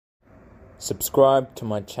Subscribe to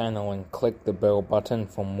my channel and click the bell button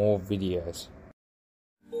for more videos.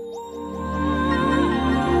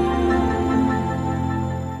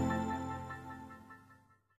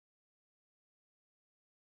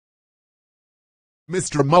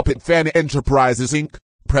 Mr. Muppet Fan Enterprises Inc.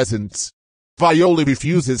 presents Violy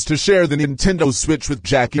refuses to share the Nintendo Switch with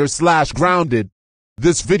Jakir/Grounded.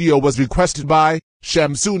 This video was requested by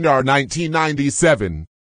Shamsundar 1997.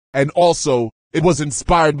 And also, it was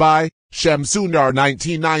inspired by Shamsundar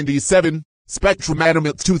 1997,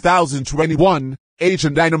 AgentAnimate 2021,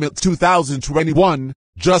 AgentAnimate 2021,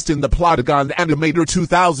 Justin the Plotagon Animator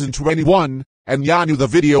 2021, and Janu the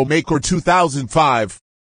Video Maker 2005.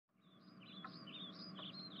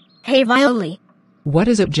 Hey Violy. What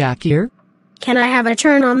is it, Jakir? Can I have a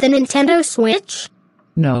turn on the Nintendo Switch?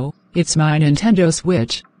 No, it's my Nintendo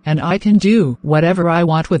Switch, and I can do whatever I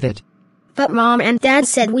want with it. But Mom and Dad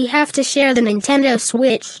said we have to share the Nintendo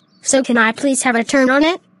Switch, so can I please have a turn on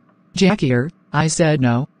it? Jakir, I said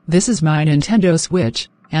no, this is my Nintendo Switch,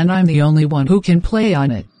 and I'm the only one who can play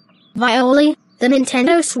on it. Violy, the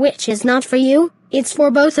Nintendo Switch is not for you, it's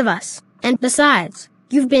for both of us, and besides,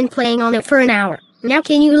 you've been playing on it for an hour. Now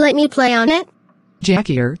can you let me play on it?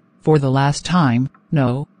 Jakir, for the last time,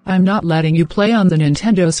 no, I'm not letting you play on the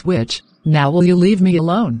Nintendo Switch. Now will you leave me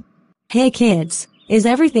alone? Hey kids, is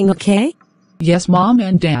everything okay? Yes, Mom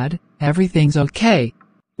and Dad, everything's okay.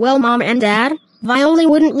 Well, Mom and Dad, Violy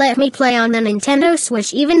wouldn't let me play on the Nintendo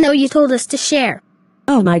Switch even though you told us to share.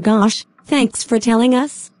 Oh my gosh, thanks for telling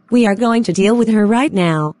us. We are going to deal with her right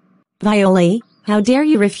now. Violy, how dare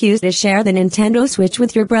you refuse to share the Nintendo Switch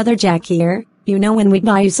with your brother Jakir? You know when we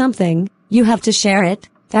buy you something, you have to share it.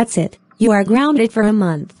 That's it. You are grounded for a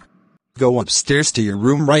month. Go upstairs to your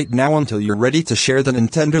room right now until you're ready to share the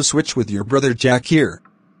Nintendo Switch with your brother Jakir.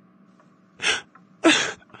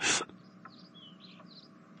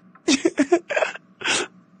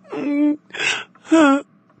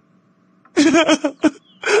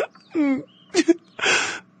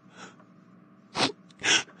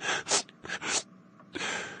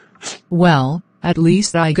 Well, at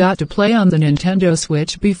least I got to play on the Nintendo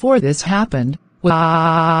Switch before this happened. And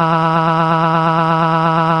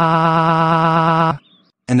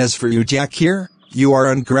as for you, Jakir, you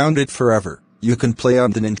are ungrounded forever. You can play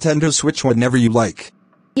on the Nintendo Switch whenever you like.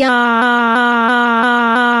 Yay!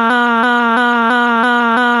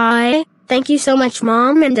 Thank you so much,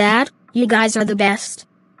 Mom and Dad. You guys are the best.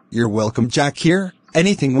 You're welcome, Jakir.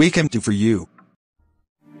 Anything we can do for you.